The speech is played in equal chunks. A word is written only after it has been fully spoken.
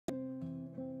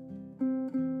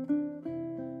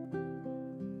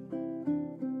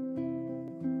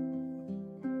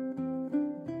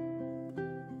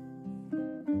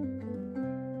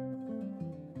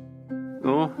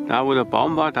da wo der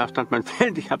Baum war, da stand mein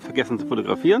Zelt. Ich habe vergessen zu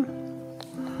fotografieren.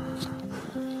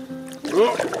 So,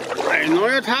 ein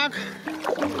neuer Tag.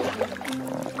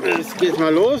 Jetzt geht's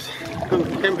mal los.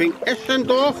 Vom Camping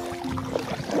Eschendorf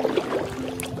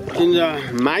in der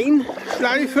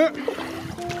Mainschleife.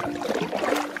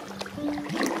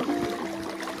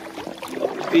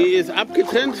 Die ist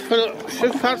abgetrennt von der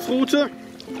Schifffahrtsroute.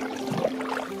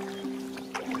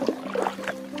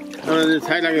 Eine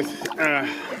Zeit lang ist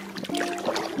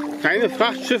keine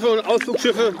Frachtschiffe und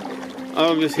Ausflugsschiffe,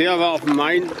 aber bisher war auf dem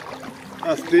Main,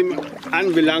 was dem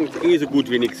anbelangt, so gut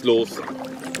wie nichts los.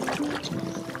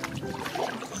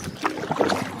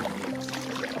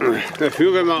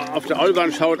 Dafür, wenn man auf der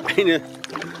Autobahn schaut, eine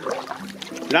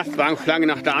Lastwagenflange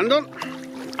nach der anderen,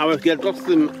 aber es geht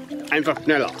trotzdem einfach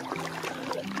schneller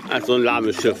als so ein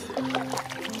lahmes Schiff.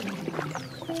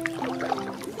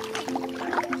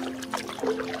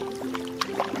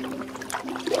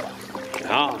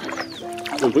 Ja,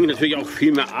 und bringt natürlich auch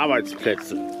viel mehr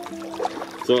Arbeitsplätze.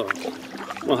 So,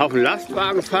 man hat einen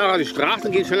Lastwagenfahrer, die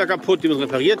Straßen gehen schneller kaputt, die müssen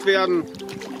repariert werden.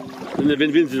 In der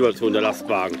Win-Win-Situation der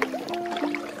Lastwagen.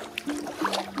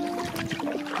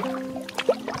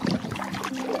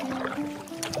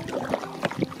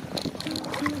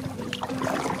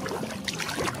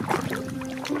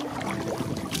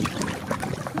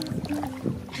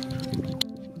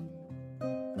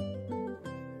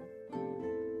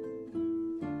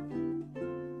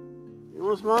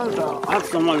 Mal, da hat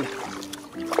es nochmal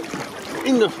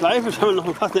in der Schleife, jetzt haben wir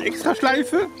noch fast eine extra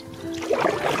Schleife.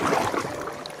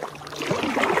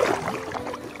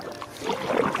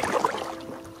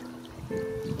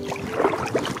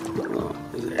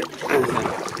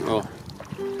 So.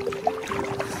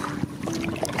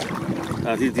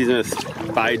 Da sieht dieses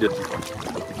beide.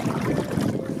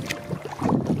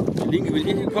 Die linke bin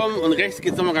ich gekommen und rechts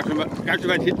geht es nochmal ganz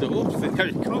schön weit hinten. Ups, jetzt kann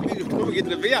ich kaum diese Ströme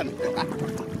hier wehren.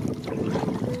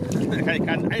 Da kann ich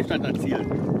keinen Einstand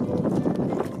erzielen.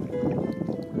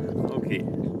 Okay.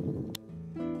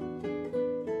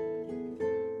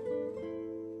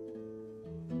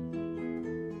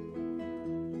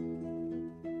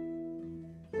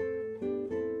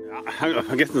 Ja, habe ich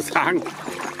vergessen zu sagen.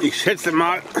 Ich schätze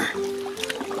mal,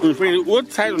 entsprechende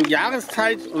Uhrzeit und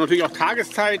Jahreszeit und natürlich auch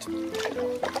Tageszeit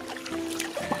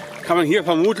kann man hier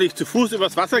vermutlich zu Fuß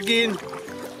übers Wasser gehen.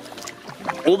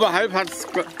 Oberhalb hat es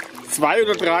 2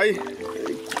 oder 3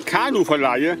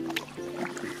 Kanuverleihe.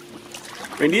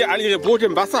 Wenn die alle ihre Boote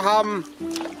im Wasser haben,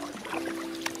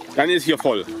 dann ist hier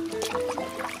voll.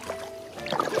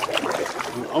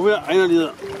 Und auch wieder einer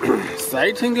dieser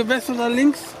Seitengewässer da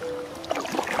links.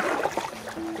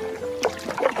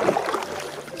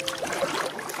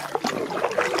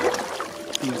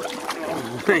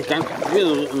 Dann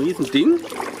wieder so ein riesen Ding.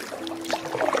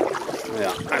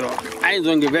 Ja, also ein so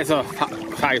ein Gewässer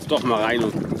fahre ich doch mal rein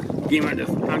und gehen wir das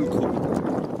angucken.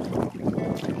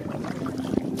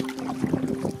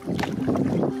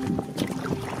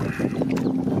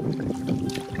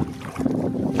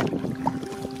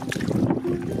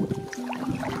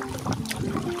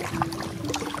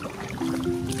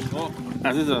 So,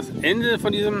 das ist das Ende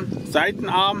von diesem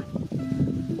Seitenarm.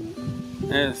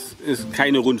 Es ist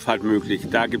keine Rundfahrt möglich,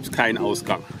 da gibt es keinen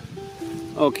Ausgang.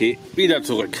 Okay, wieder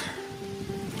zurück.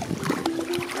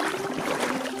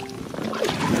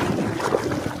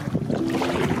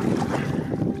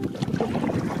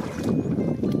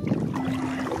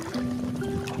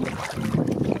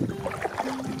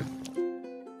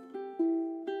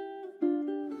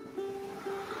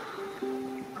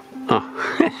 Ah.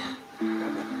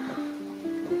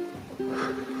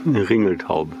 Eine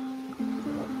Ringeltaube.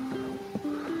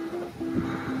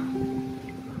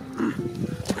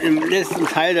 Im letzten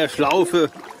Teil der Schlaufe,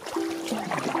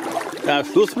 da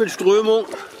ist Schluss mit Strömung.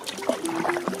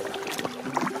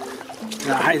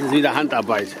 Da heißt es wieder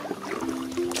Handarbeit.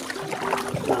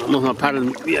 Da muss man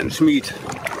paddeln wie ein Schmied.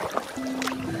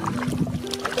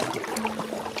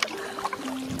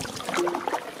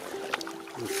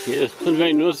 Okay, das könnte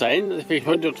vielleicht nur sein, dass ich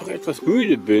heute doch etwas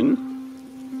müde bin.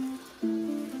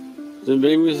 Also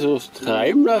wenn ich mich so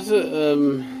treiben lasse,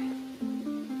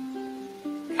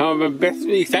 kann man beim besten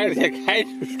nicht sagen, dass er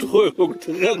keine Strömung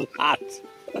drin hat.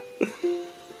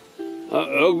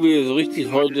 Aber irgendwie so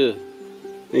richtig heute,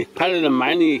 wenn ich paddle, dann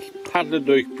meine ich, ich paddle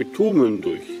durch Bitumen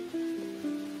durch.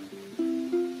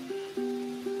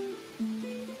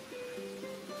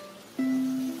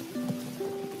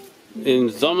 Im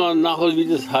Sommer nachher, wie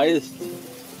das heißt,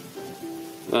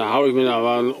 da habe ich mir da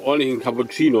aber einen ordentlichen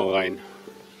Cappuccino rein.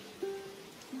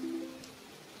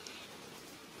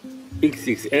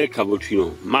 XXL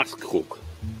Cappuccino, Maßkrug.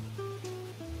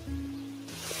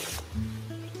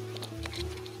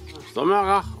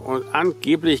 Sommerach und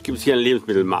angeblich gibt es hier einen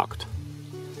Lebensmittelmarkt.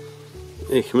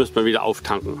 Ich müsste mal wieder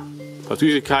auftanken. Ein paar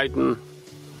Süßigkeiten, ein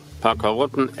paar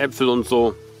Karotten, Äpfel und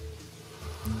so.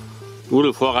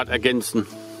 Nudelvorrat ergänzen.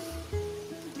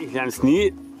 Ich lerne es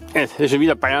nie. Es ist schon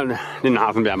wieder Bayern den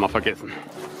Nasenwärmer vergessen.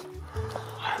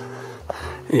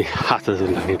 Ich hasse so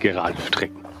lange gerade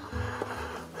Strecken.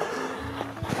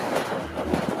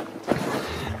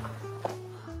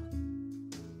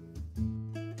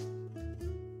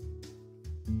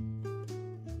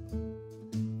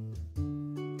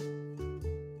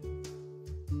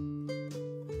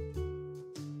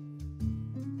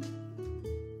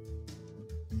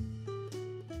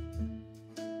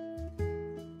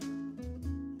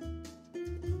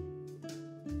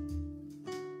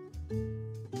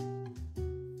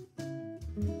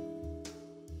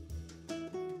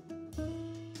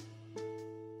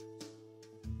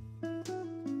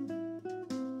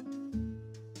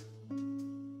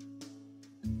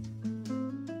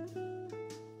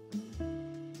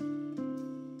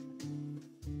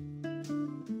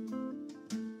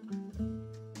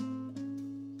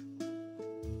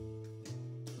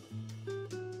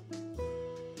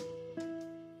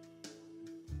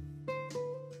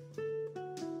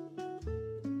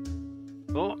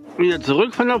 So, wieder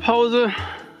zurück von der Pause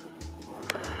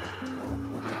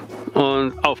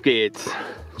und auf geht's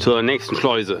zur nächsten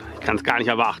Schleuse. Ich kann es gar nicht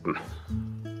erwarten.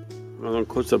 Mal so ein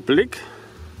kurzer Blick.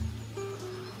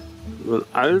 So ein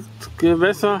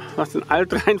Altgewässer, was in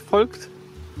Alt Rhein folgt.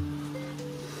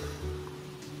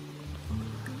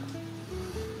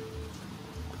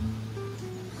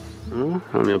 So,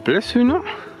 haben wir Blässhühner.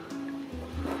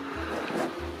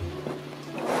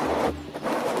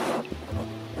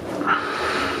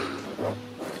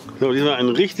 So, diesmal ein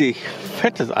richtig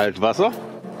fettes Altwasser.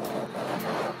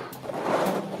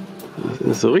 Das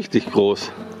ist so richtig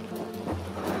groß.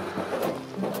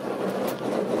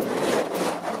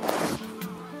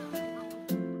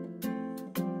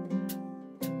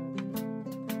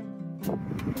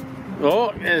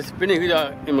 So, jetzt bin ich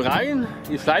wieder im Rhein.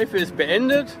 Die Schleife ist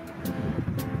beendet.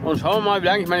 Und schauen wir mal, wie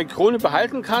lange ich meine Krone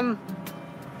behalten kann.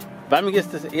 Wann mich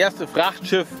jetzt das erste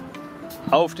Frachtschiff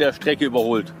auf der Strecke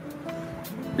überholt.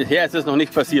 Bisher ist es noch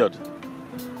nicht passiert.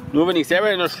 Nur wenn ich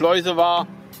selber in der Schleuse war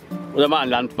oder mal an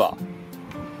Land war.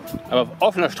 Aber auf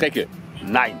offener Strecke,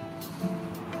 nein.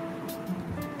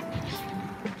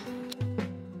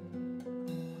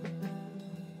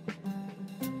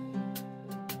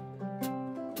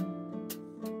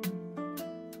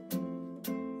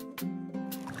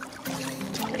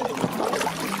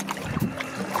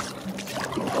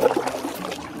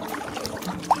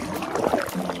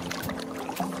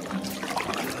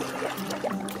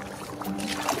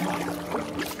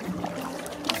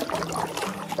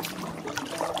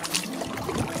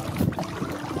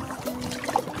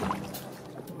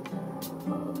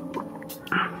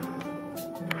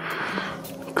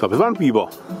 Ich glaube, es war ein Biber.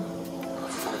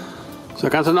 Sah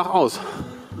ganz danach aus.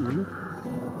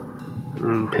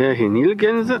 Ein Pärchen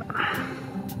Nilgänse.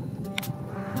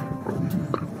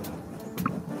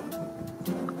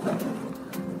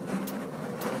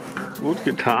 Gut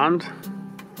getarnt.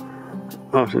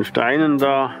 Auf den Steinen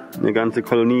da eine ganze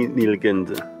Kolonie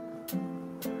Nilgänse.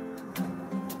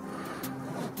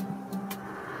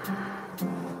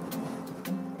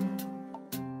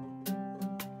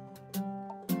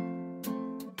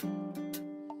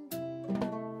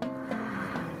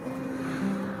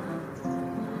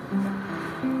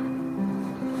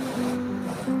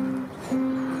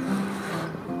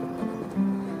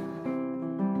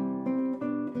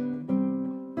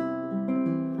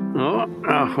 So,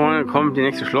 da vorne kommt die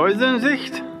nächste Schleuse in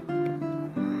Sicht.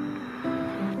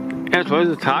 Erste Schleuse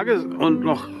des Tages und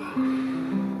noch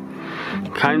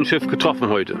kein Schiff getroffen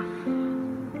heute.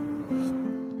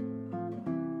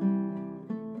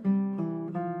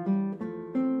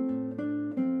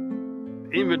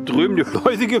 Eben wird drüben die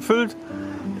Schleuse gefüllt.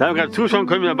 Da haben wir gerade zuschauen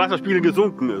können, wie der Wasserspiegel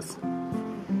gesunken ist.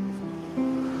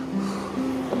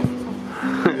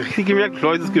 Richtig gemerkt, die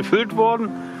Schleuse ist gefüllt worden.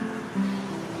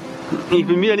 Ich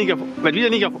bin wieder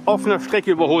nicht auf offener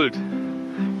Strecke überholt.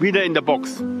 Wieder in der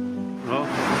Box. Ja.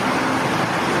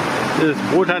 Das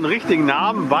Boot hat einen richtigen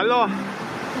Namen, Waller.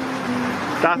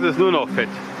 Das ist nur noch fett.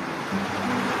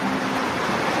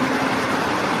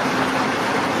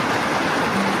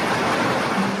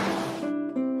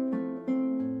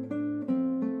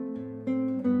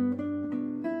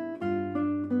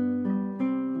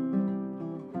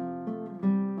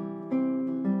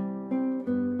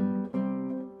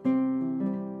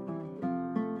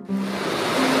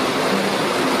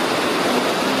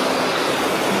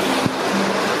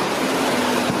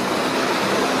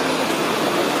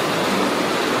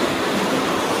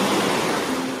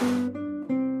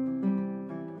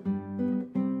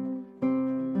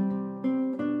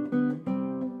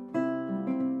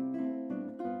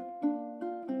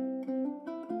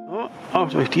 Auch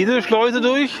durch diese Schleuse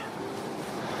durch.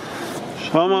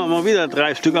 Schauen wir, ob wir wieder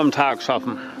 3 Stück am Tag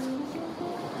schaffen.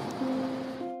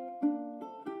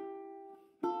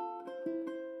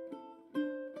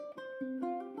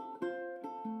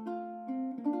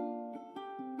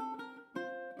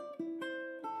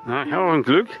 Na, ich habe auch ein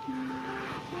Glück.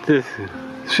 Das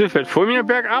Schiff fährt vor mir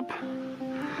bergab.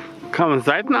 Kam ein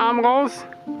Seitenarm raus.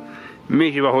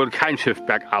 Mich überholt kein Schiff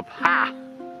bergab. Ha!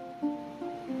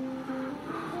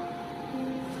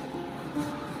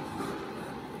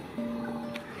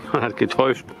 Man hat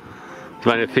getäuscht. Das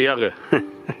war eine Fähre.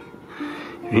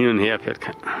 Hin und her fährt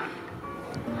kein.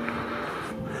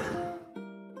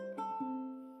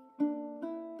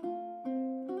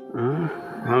 Dann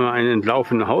haben wir einen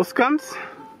entlaufenen Hausgans.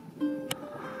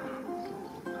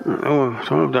 Oh,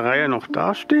 schauen wir, ob der Reiher noch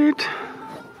da steht.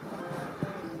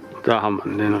 Da haben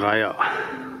wir den Reiher.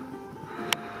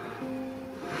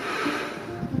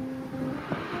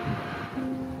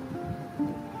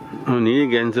 Und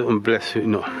Nilgänse und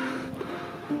Blässhühner.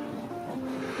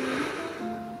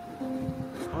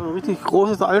 Ein richtig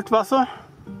großes Altwasser.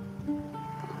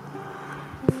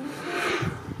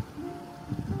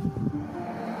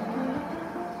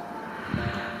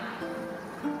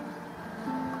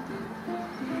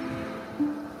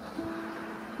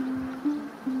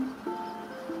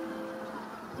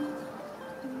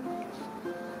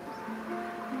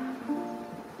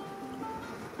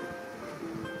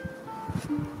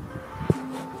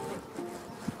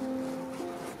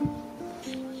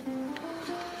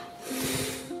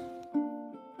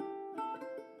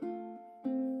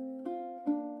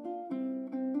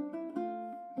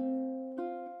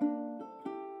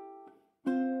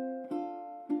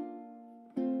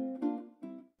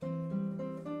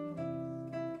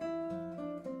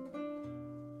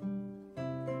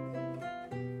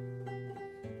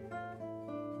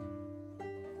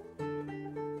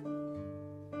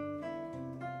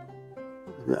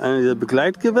 Einer dieser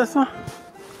Begleitgewässer,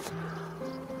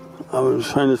 aber es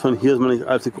scheint von hier mal nicht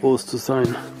allzu groß zu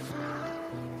sein.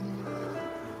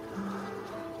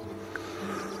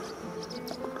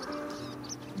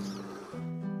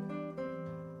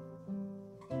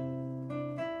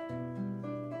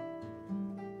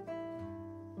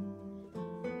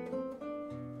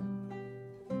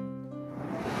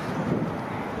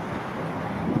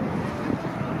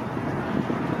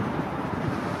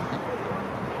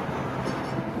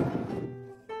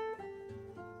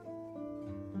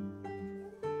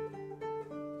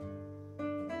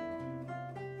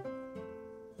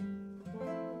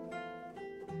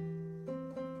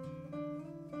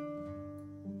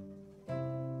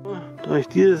 Durch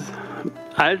dieses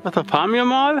Altwasser fahren wir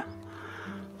mal.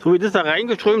 So wie das da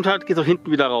reingeströmt hat, geht es auch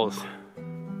hinten wieder raus.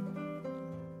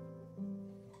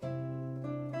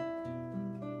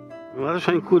 Das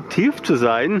scheint gut tief zu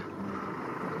sein,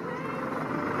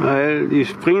 weil die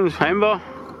springen scheinbar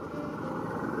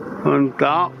von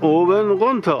da oben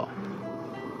runter.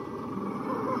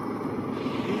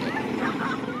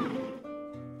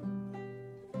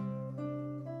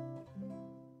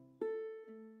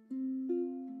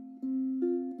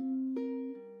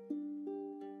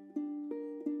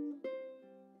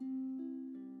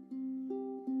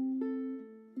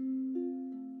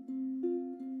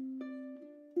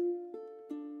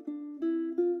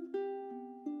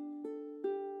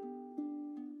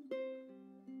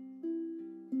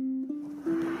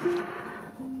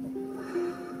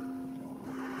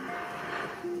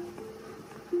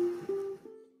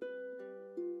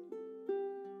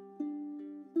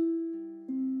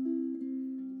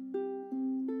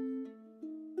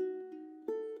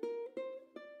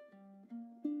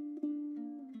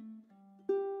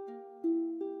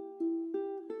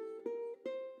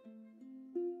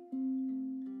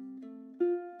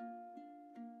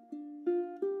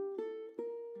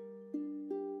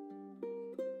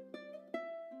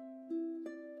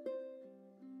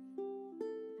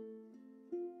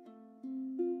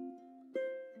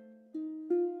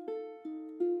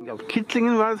 Auf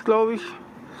Kittlingen war es, glaube ich.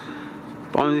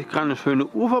 Bauen sich gerade eine schöne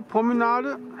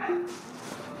Uferpromenade.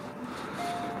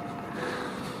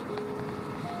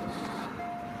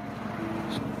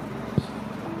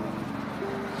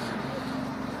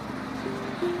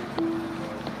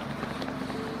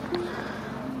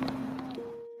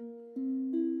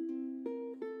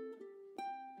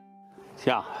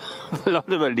 Tja,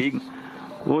 Leute überlegen,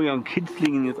 wo ich am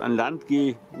Kittlingen jetzt an Land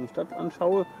gehe, die Stadt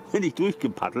anschaue, bin ich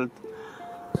durchgepaddelt.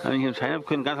 Wenn ich entscheiden habe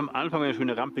können, ganz am Anfang wäre eine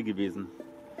schöne Rampe gewesen.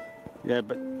 Ja,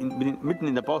 mitten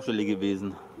in der Baustelle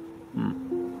gewesen.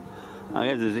 Aber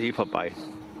jetzt ist es eh vorbei.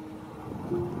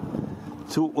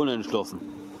 Zu unentschlossen.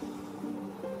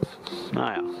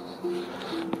 Naja,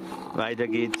 weiter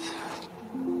geht's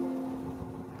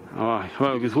Oh, ich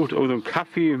habe gesucht, irgendeinen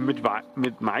Kaffee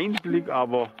mit Mainblick,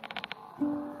 aber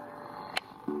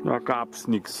da gab es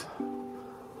nichts.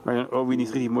 War dann irgendwie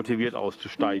nicht richtig motiviert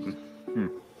auszusteigen.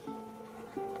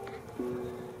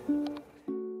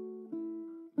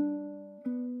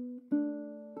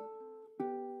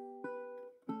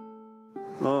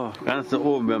 Oh, ganz da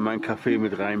oben wäre mein Café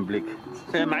mit Rheinblick.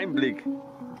 Mainblick.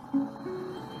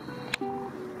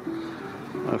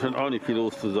 Da scheint auch nicht viel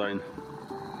los zu sein.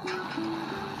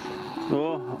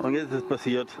 So, und jetzt ist es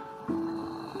passiert.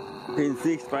 In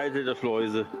Sichtweite der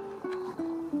Schleuse.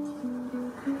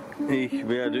 Ich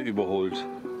werde überholt.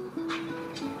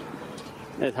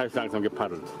 Jetzt habe ich langsam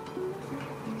gepaddelt.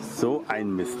 So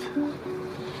ein Mist.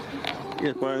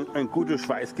 Jetzt brauche ich ein gutes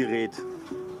Schweißgerät,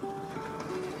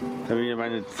 damit ich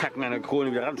meine Zacken an der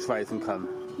Krone wieder ranschweißen kann.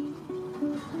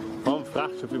 Vom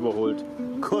Frachtschiff überholt.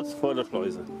 Kurz vor der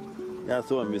Schleuse. Ja,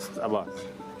 so ein Mist. Aber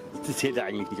das zählt ja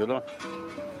eigentlich nicht, oder?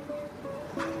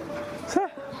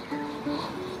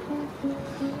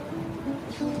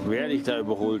 Werde ich da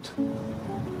überholt?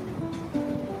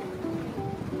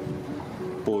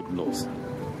 Bodenlos.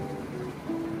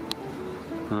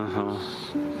 Aha.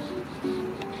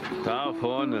 Da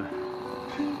vorne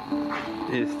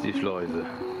ist die Schleuse.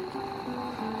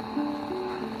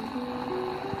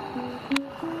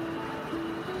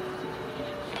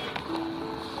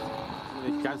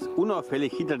 Ich ganz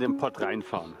unauffällig hinter dem Pott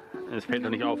reinfahren. Das fällt doch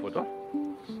nicht auf, oder?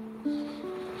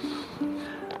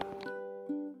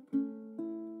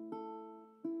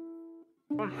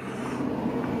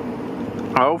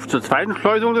 Auf zur zweiten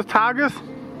Schleusung des Tages.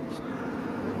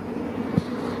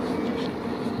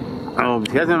 Also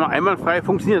bisher sind wir noch einwandfrei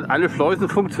funktioniert. Alle Schleusen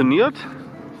funktioniert.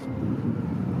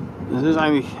 Das ist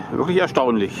eigentlich wirklich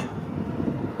erstaunlich.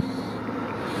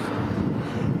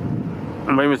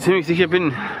 Und weil ich mir ziemlich sicher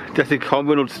bin, dass sie kaum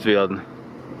benutzt werden.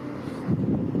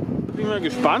 Bin mal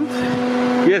gespannt.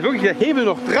 Hier ist wirklich der Hebel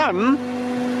noch dran.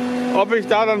 Ob ich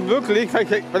da dann wirklich,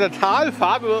 vielleicht bei der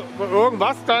Talfahrt oder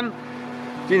irgendwas, dann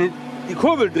die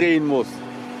Kurbel drehen muss.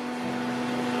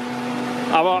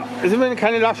 Aber es ist immerhin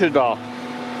keine Lasche da.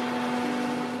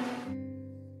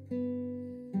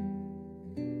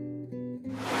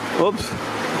 Ups.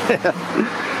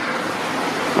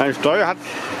 Mein Steuer hat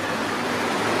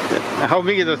eine Haufen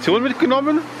Vegetation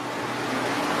mitgenommen.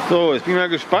 So, jetzt bin ich mal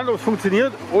gespannt, ob es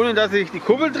funktioniert, ohne dass ich die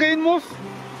Kurbel drehen muss.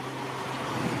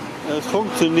 Es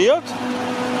funktioniert.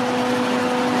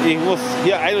 Ich muss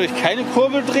hier eindeutig keine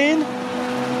Kurbel drehen.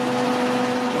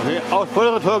 Okay, auch das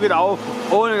vordere Tor geht auf,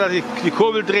 ohne dass ich die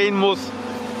Kurbel drehen muss.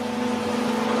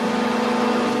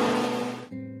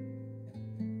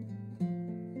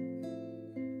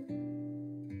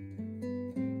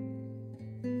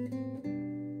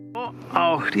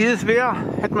 Auch dieses Wehr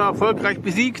hätten wir erfolgreich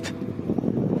besiegt,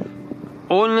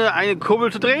 ohne eine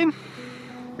Kurbel zu drehen.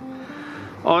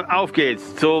 Und auf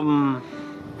geht's zur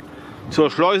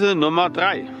Schleuse Nummer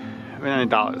 3, wenn eine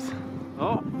da ist.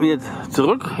 So, bin jetzt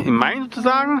zurück im Main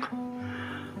sozusagen.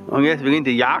 Und jetzt beginnt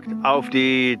die Jagd auf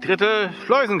die dritte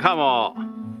Schleusenkammer.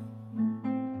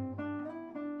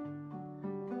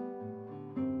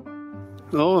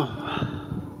 So,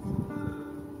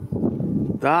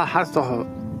 da hast du doch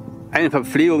eine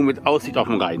Verpflegung mit Aussicht auf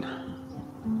den Rhein.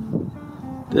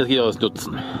 Das geht aus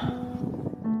Nutzen.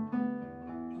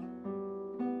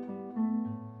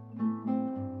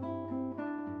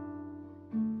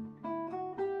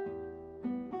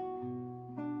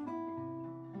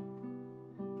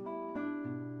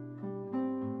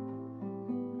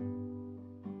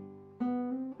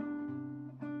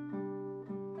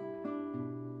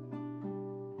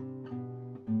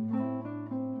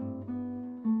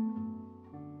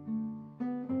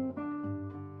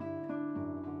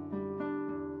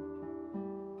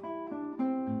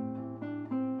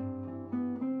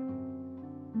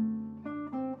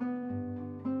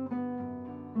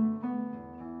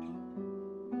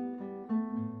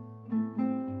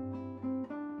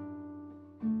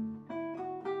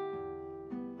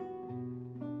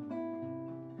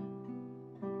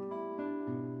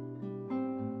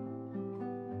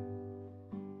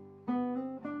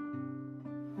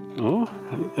 So,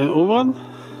 den oberen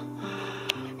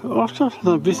Ortschaft,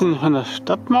 so ein bisschen von der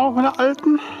Stadtmauer von der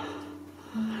alten.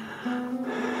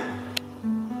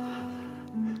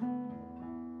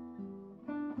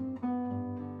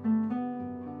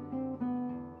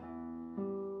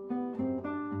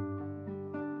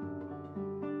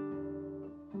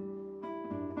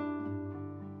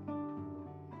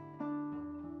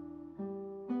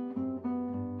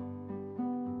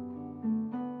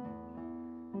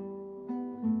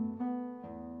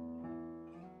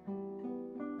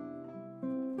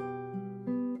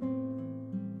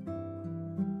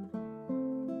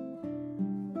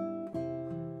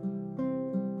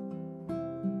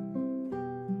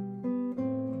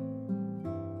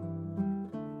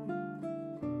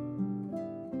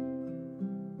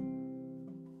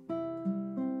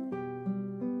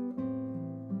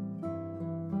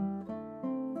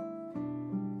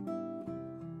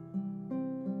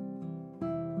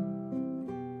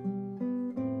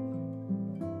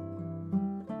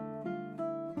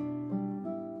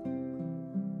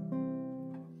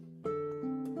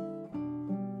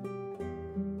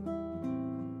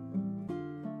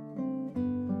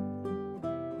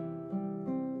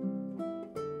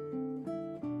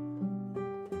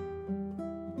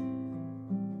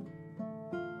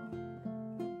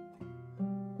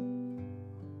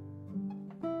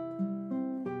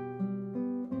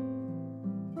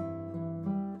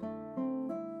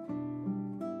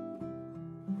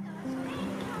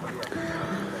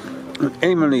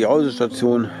 Einmal eine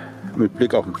Jausestation mit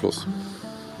Blick auf den Fluss.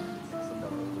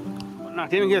 Und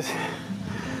nachdem ich jetzt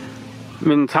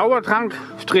mit dem Zaubertrank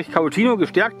Cappuccino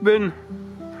gestärkt bin,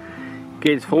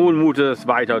 geht es frohen Mutes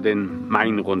weiter den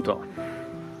Main runter.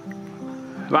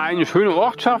 War eine schöne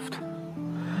Ortschaft.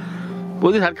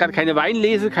 Bloß hat gerade keine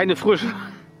Weinlese, keine frische.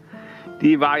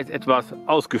 Die war jetzt etwas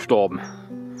ausgestorben.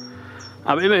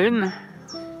 Aber immerhin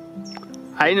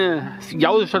eine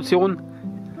Jausestation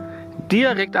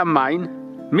direkt am Main,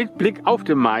 mit Blick auf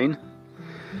den Main.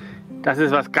 Das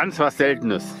ist was ganz was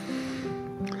Seltenes.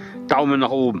 Daumen nach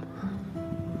oben.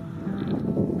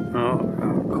 Ja,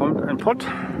 da kommt ein Pott.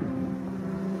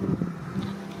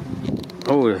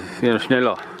 Oh, das ist wieder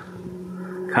schneller.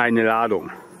 Keine Ladung.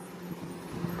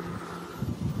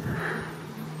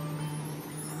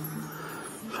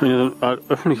 Scheint ja ein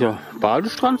öffentlicher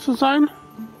Badestrand zu sein.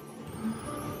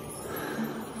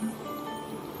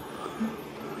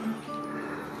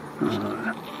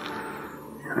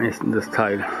 Wie heißt denn das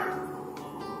Teil?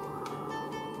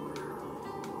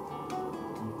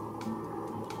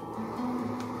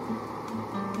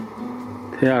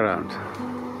 Terrand.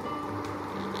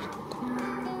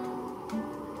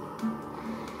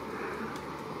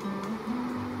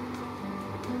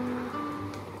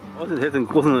 Außerdem hätte einen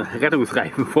großen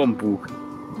Rettungsreifen vorm Bug.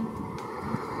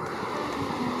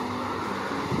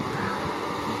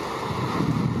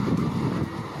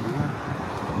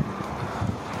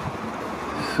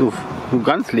 So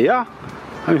ganz leer,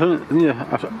 sind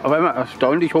auf einmal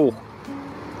erstaunlich hoch.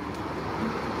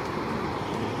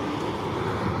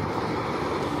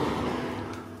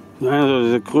 Also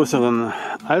diese größeren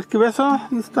Altgewässer,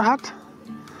 die es da hat,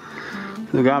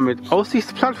 sogar mit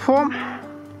Aussichtsplattform.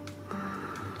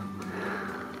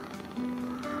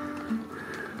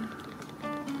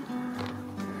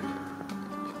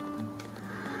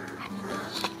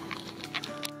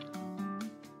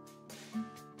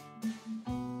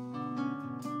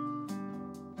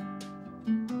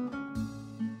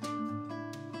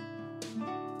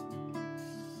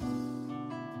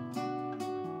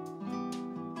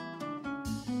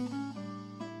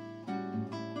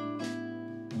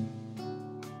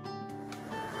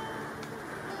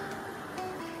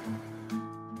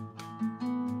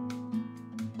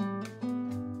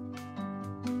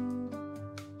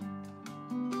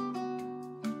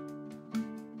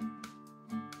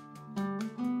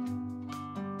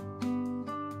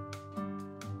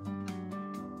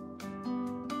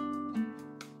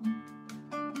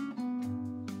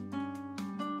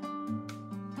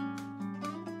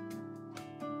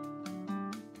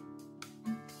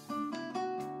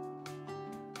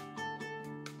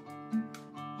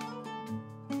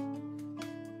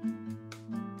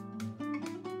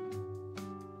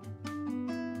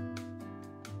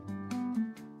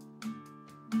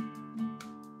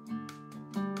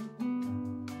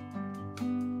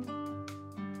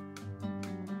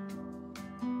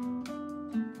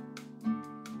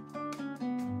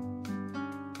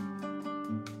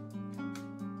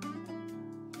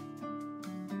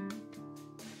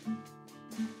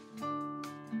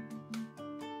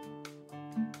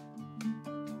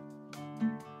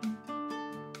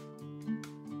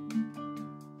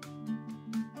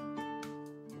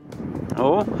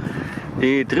 So,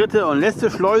 die dritte und letzte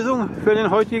Schleusung für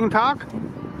den heutigen Tag.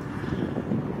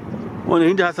 Und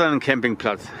dahinter hast du einen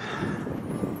Campingplatz.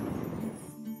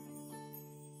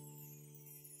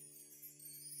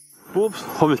 Ups,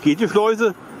 komm, es geht die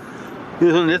Schleuse. Hier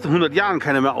ist in den letzten 100 Jahren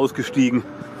keiner mehr ausgestiegen.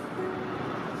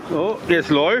 So,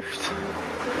 jetzt läuft's.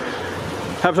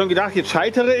 Ich habe schon gedacht, jetzt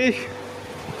scheitere ich.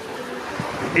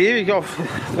 Ewig auf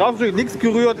Draufdrücken, nichts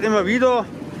gerührt, immer wieder.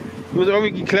 Ich muss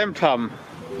irgendwie geklemmt haben.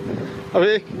 Aber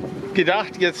ich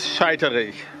gedacht, jetzt scheitere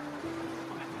ich.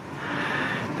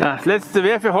 Das letzte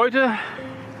wäre für heute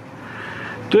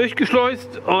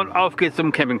durchgeschleust und auf geht's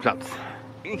zum Campingplatz.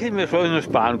 Ich hätte mir Schleusen nur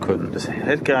sparen können. Das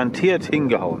hätte garantiert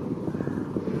hingehauen.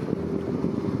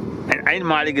 Ein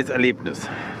einmaliges Erlebnis.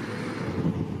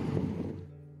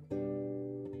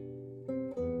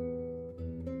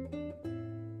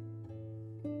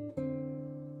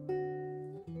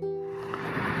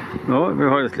 So,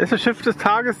 wird heute das letzte Schiff des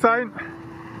Tages sein.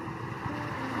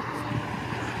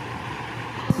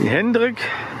 Die Hendrik.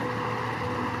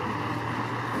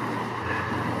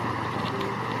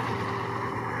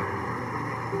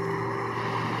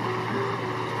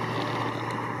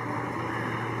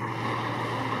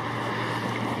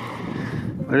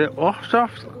 Bei der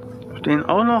Ortschaft stehen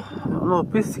auch noch ein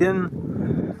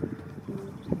bisschen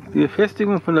die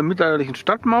Befestigung von der mittelalterlichen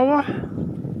Stadtmauer.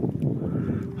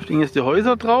 Da stehen jetzt die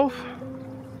Häuser drauf.